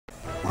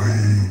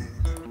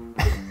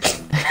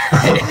I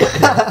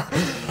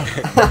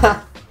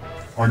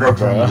got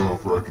turned it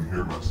off where I can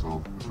hear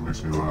myself. It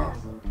makes me laugh.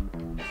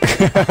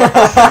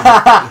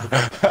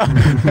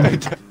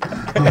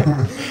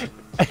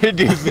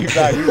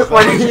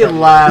 When he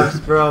laughs,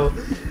 bro.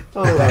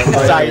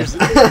 Oh,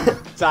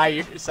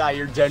 Sai,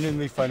 you're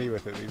genuinely funny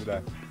with it. Leave it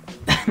on.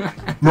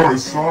 No,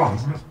 it's on,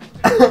 isn't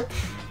it?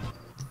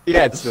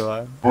 Yeah, it's still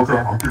on. Okay,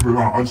 I'll keep it on.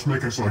 I'll just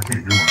make it so I can't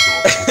hear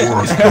myself before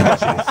I scare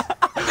myself.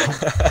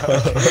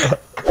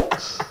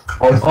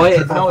 I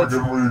keep on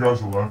forgetting what you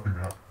guys are laughing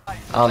at. I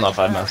don't know if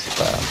I messed with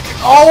that.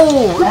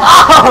 Oh!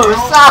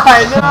 Oh!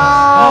 Sai,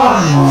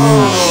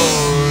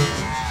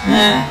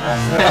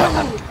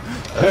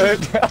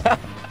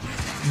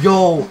 no!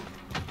 Yo!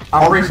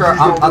 I'm pretty sure. I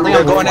think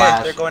I'm going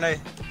A. They're going A. Yeah,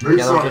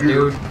 there's a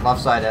dude.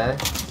 Left side A.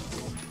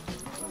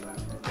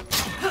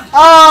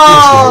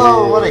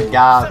 Oh! What a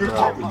god, You're bro.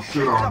 talking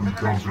shit on me,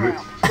 dumb bitch.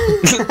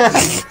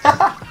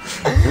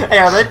 Hey,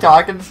 are they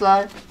talking,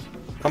 Sai?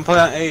 Come play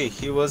on A.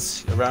 He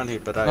was around here,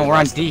 but I. No, we're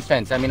on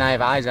defense. I mean, I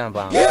have eyes on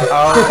him.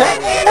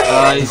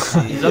 Oh,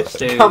 he's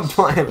upstairs. I'm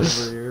playing over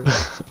here.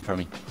 For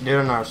me.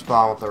 Dude in our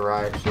spawn with the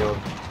riot shield.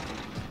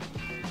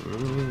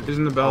 He's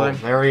in the building. Oh,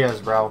 there he is,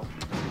 bro.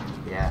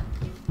 Yeah.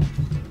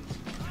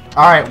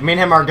 Alright, me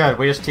and him are good.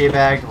 We just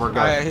teabagged. We're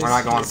good. We're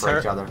not going for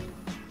each other.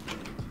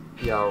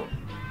 Yo,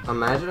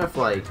 imagine if,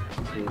 like,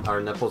 our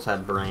nipples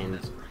had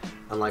brains.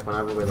 And, like,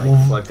 whenever we,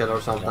 like, flicked it or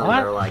something,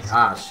 they're like,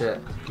 ah, shit,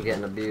 I'm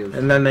getting abused.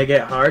 And then they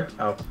get hard?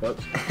 Oh,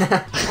 whoops.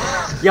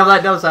 Yeah,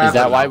 that does happen. Is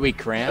that why we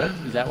cramp?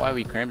 Is that why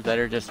we cramp? Is that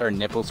or just our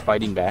nipples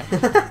fighting back?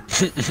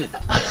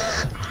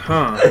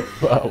 Huh.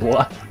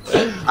 What?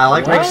 I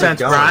like Makes sense,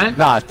 Brian.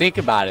 Nah, think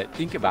about it.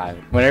 Think about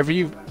it. Whenever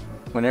you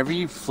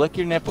flick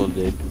your nipple,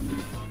 dude,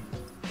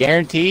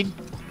 guaranteed,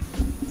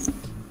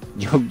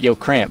 you'll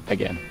cramp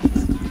again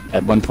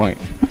at one point.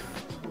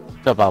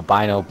 It's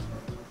albino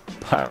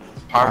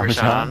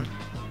Parmesan.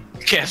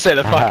 Can't say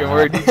the fucking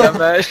word, you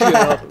dumbass.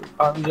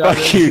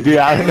 Fuck you, dude.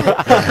 I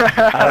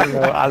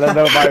don't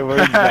know my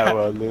words that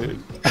well, dude.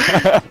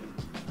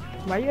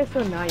 Why are you guys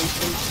so nice?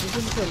 This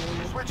is so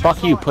nice.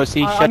 Fuck you,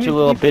 pussy. Shut your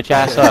little bitch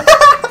ass up.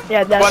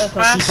 Yeah, that's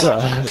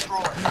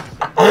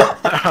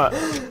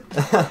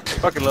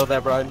Fucking love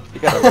that, Brian. You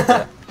gotta love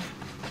that.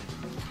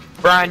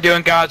 Brian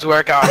doing God's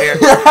work out here.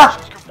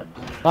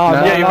 Oh,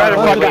 yeah, you better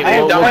fucking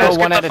get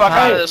the fuck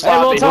out of this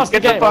lobby.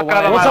 Get the fuck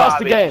out of my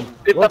lobby.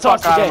 Get the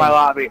fuck out of my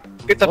lobby.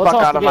 Get the fuck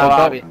out of my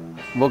lobby.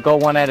 We'll go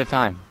one at a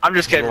time. I'm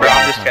just kidding, bro.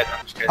 I'm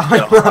just kidding.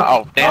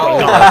 Oh, damn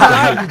it.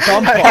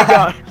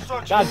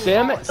 God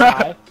damn it,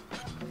 Sai.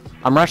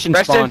 I'm rushing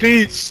Rest spawn. in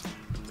peace.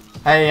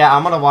 Hey, yeah,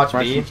 I'm gonna watch B.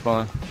 Rushing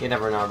spawn. You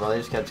never know, bro.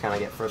 These kids kind of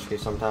get frisky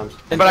sometimes.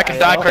 But I can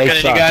die quicker than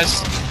you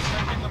guys.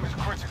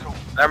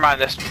 Never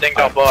mind, this thing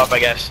don't blow up, I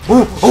guess.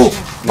 Ooh, ooh!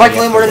 Mike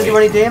Lamore didn't do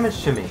any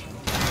damage to me.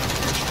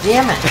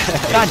 Damn it!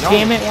 God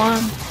damn it,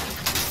 one.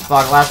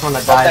 Fuck, last one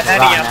that died is a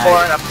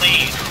rotten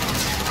egg.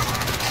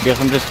 Guess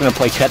I'm just gonna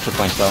play catch with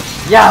myself.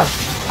 Yes!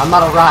 I'm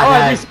not a rotten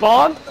egg.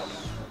 Respawned?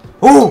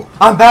 Ooh!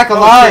 I'm back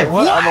alive!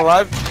 What? I'm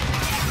alive?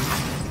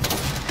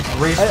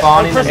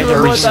 Respawning I the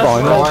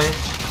respawn.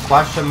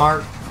 Question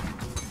mark.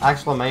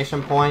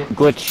 Exclamation point.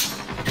 Glitch.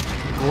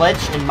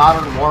 Glitch in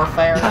Modern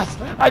Warfare.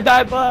 I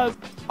died last.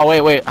 Oh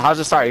wait, how's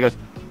it start? He goes,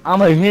 I'm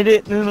gonna hit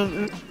it.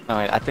 Oh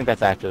wait, I think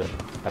that's after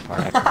that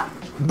part.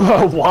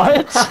 Bro,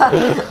 what?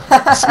 I'm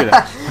just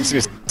gonna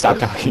stop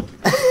talking.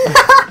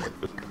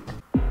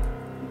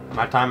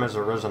 My time has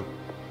arisen.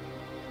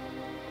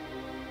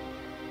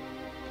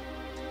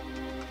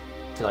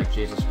 I feel like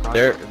Jesus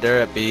Christ.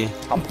 They're at B.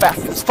 I'm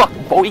fast as fuck,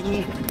 boy.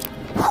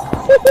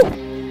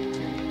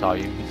 Saw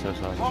you. He's so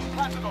sorry.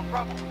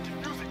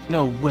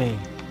 No way.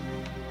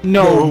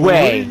 No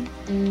way.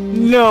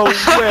 No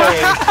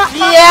way.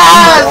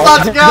 Yes!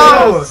 Let's go!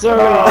 Yes, sir.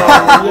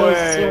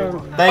 Yes, sir.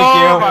 Thank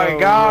you. Oh my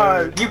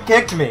god. You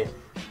kicked me.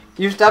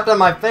 You stepped on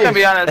my face. To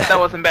be honest, that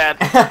wasn't bad.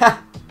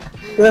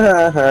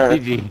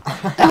 GG.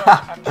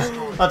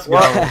 Let's go.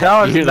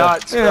 That was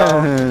nuts,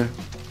 bro.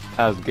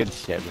 That was good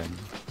shit, man.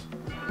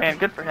 Man,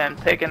 good for him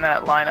taking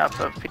that lineup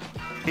of people.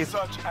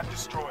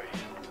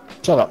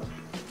 Shut up.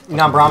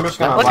 No, bro, I'm just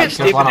gonna Look like, at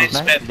Stephen A. just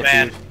let Smith,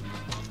 man. him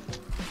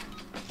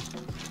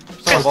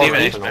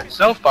Stephen A. Smith,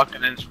 so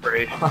fucking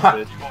inspirational,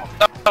 dude.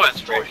 So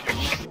inspirational.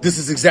 This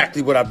is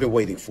exactly what I've been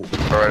waiting for.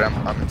 Alright,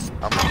 I'm in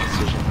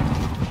position.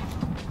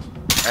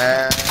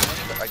 And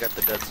I got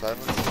the dead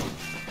silence.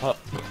 Oh,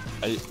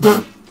 are you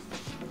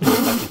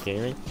fucking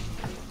kidding me?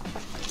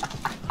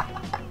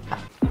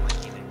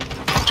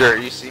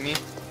 Jared, you see me?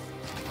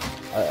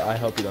 I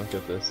hope you don't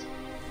get this.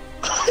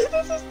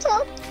 This is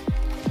tough.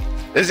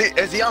 Is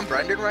he on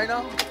Brendan right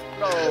now?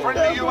 No.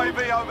 Friendly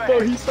UAV over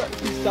Bro, he stopped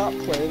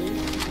playing.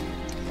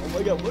 Oh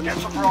my god, what is Get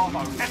some Bravo.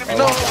 Enemy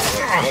No.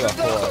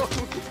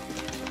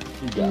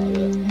 You got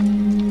it.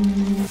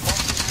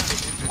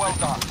 well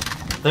done.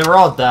 They were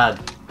all dead,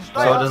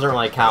 so it doesn't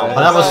really count.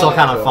 But that was still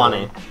kind of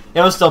funny.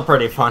 It was still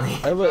pretty funny.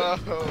 It was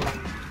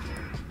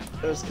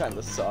kind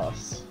of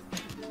sauce.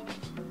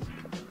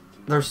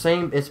 They're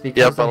saying it's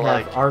because but they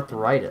have like-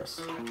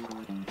 arthritis.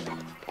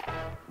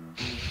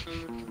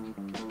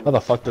 How the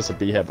fuck does a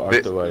bee have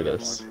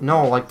arthritis?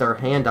 No, like their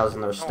hand does,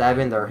 and they're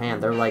stabbing their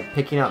hand. They're like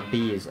picking up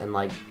bees and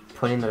like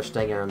putting their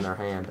stinger in their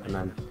hand and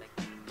then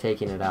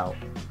taking it out.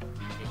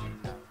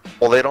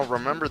 Well, they don't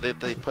remember that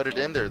they put it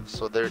in there,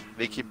 so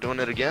they keep doing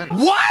it again.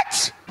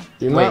 What?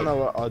 Do you not know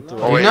what arthritis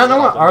is? Do you not know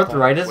what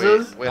arthritis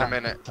is? Wait a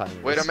minute.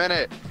 Wait a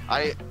minute.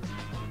 I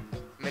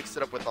mixed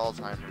it up with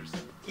Alzheimer's.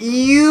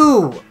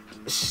 You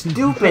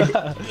stupid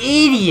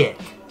idiot!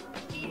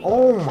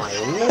 Oh my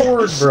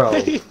lord, bro.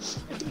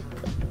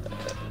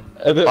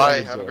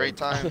 Bye, have a great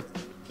time.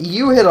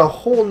 You hit a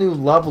whole new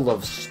level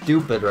of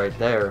stupid right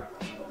there.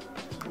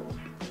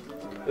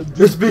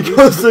 Just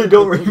because they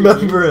don't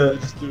remember it.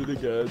 Let's do it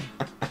again.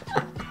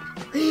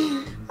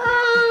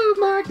 Oh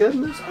my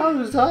goodness,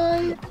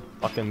 Jose.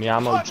 Fucking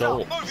Miyamo Joel.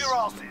 Move your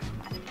asses.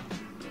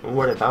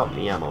 What about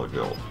Miyamo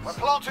Joel? We're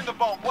planting the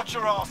bomb. Watch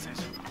your asses.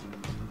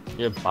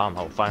 You're a bomb.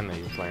 How finally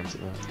you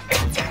planted it.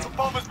 The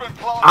bomb has been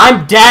planted.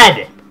 I'm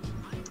dead!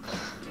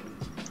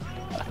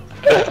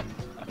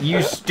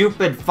 You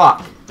stupid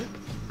fuck. And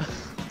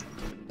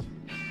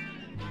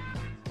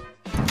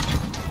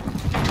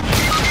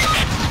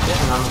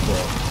I'm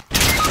dead.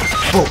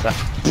 Oh.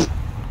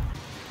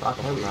 Fuck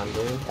him, man,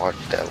 dude. What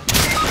the?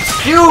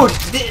 Dude!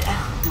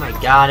 Oh my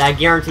god, I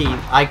guarantee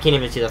I can't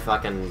even see the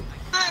fucking...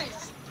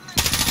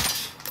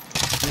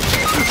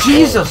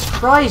 Jesus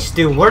Christ,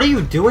 dude, what are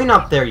you doing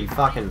up there, you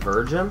fucking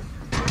virgin?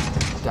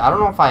 I don't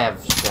know if I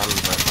have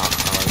stems, but not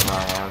how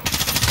I have.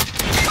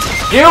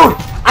 Dude!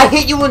 I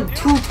hit you in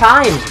 2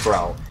 times,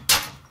 bro!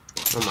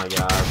 Oh my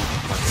god.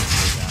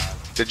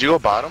 Did you go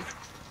bottom?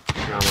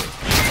 No,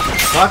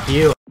 fuck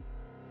you.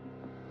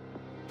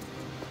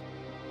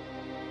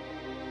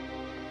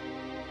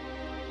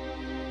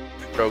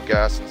 Throw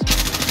gas and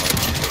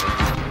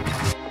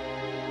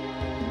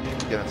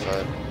get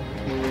inside.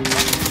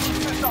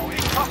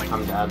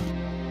 I'm dead.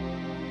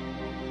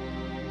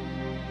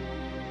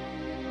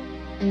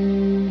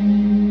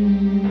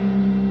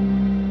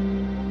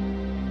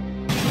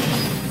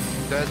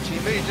 That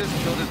teammate just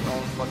killed his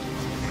own fucking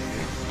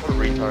teammate. What a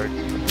retard.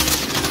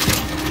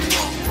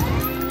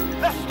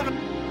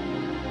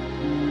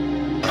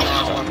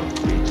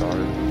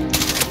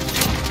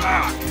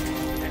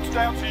 It's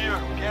down to you.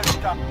 Get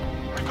it done.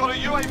 We've got a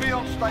UAV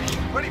on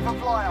station, ready for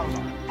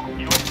flyover.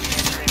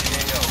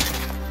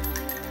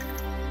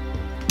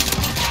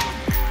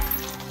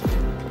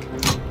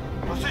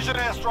 Precision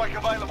airstrike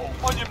available.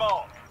 On your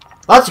mark.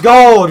 Let's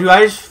go, dude.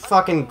 I just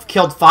fucking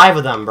killed 5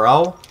 of them,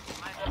 bro.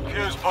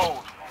 Fuse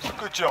pulled.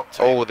 Good job,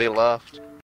 team. Oh, they left.